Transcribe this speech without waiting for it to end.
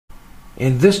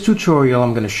In this tutorial,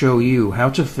 I'm going to show you how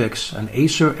to fix an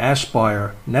Acer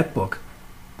Aspire netbook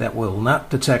that will not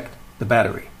detect the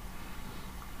battery.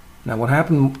 Now what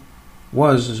happened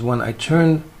was when I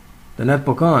turned the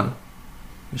netbook on,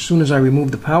 as soon as I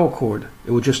removed the power cord,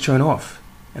 it would just turn off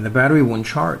and the battery wouldn't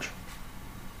charge.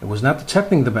 It was not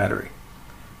detecting the battery.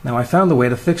 Now I found a way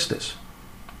to fix this.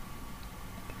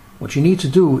 What you need to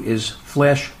do is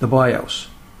flash the BIOS.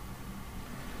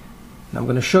 Now I'm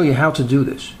going to show you how to do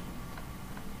this.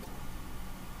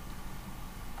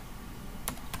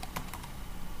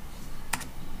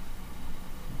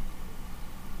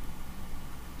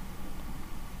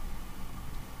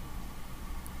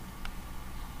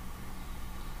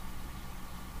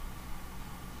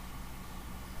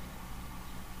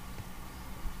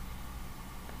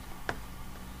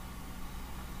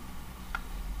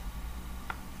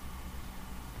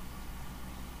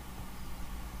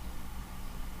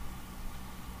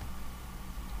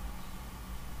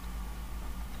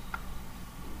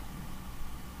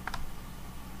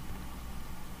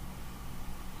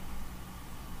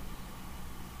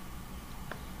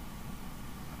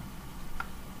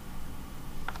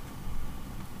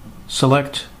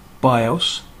 Select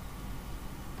BIOS.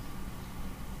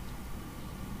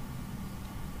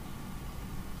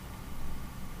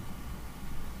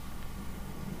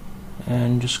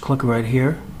 And just click right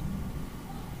here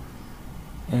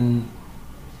and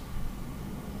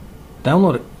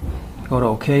download it. Go to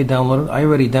OK, download it. I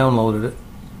already downloaded it.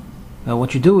 Now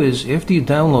what you do is, after you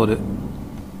download it,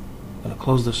 I'm going to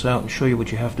close this out and show you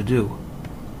what you have to do.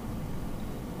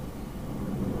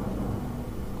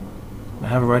 I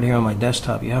have it right here on my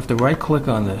desktop. You have to right click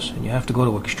on this and you have to go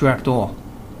to extract all.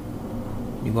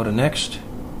 You go to next.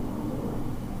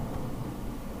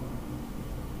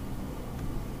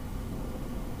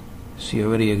 See, it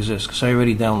already exists because I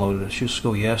already downloaded it. Just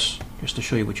go yes, just to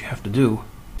show you what you have to do.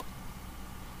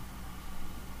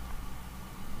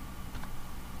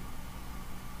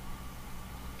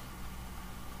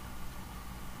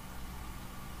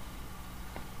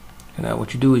 And now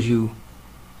what you do is you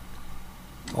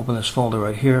open this folder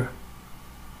right here.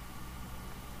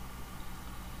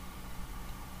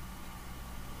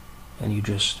 And you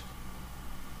just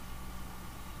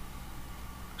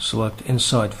select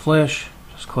Inside Flash.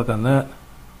 Just click on that.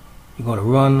 You go to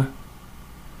Run.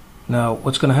 Now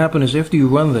what's going to happen is after you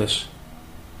run this,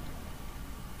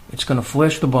 it's going to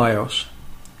flash the BIOS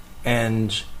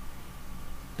and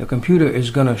the computer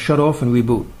is going to shut off and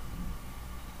reboot.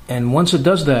 And once it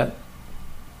does that,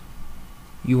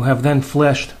 you have then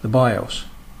flashed the BIOS.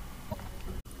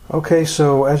 Okay,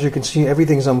 so as you can see,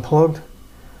 everything's unplugged.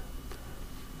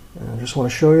 And I just want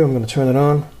to show you, I'm going to turn it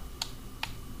on.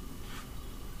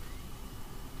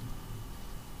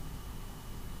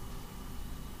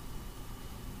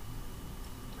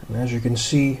 And as you can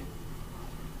see,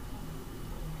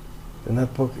 the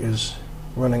netbook is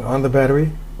running on the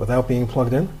battery without being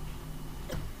plugged in.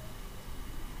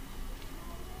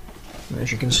 And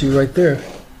as you can see right there,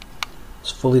 it's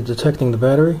fully detecting the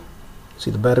battery. See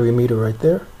the battery meter right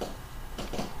there.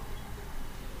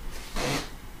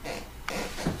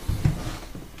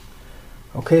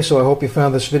 Okay, so I hope you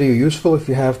found this video useful. If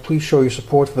you have, please show your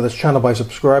support for this channel by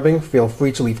subscribing. Feel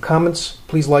free to leave comments.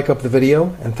 Please like up the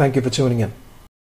video, and thank you for tuning in.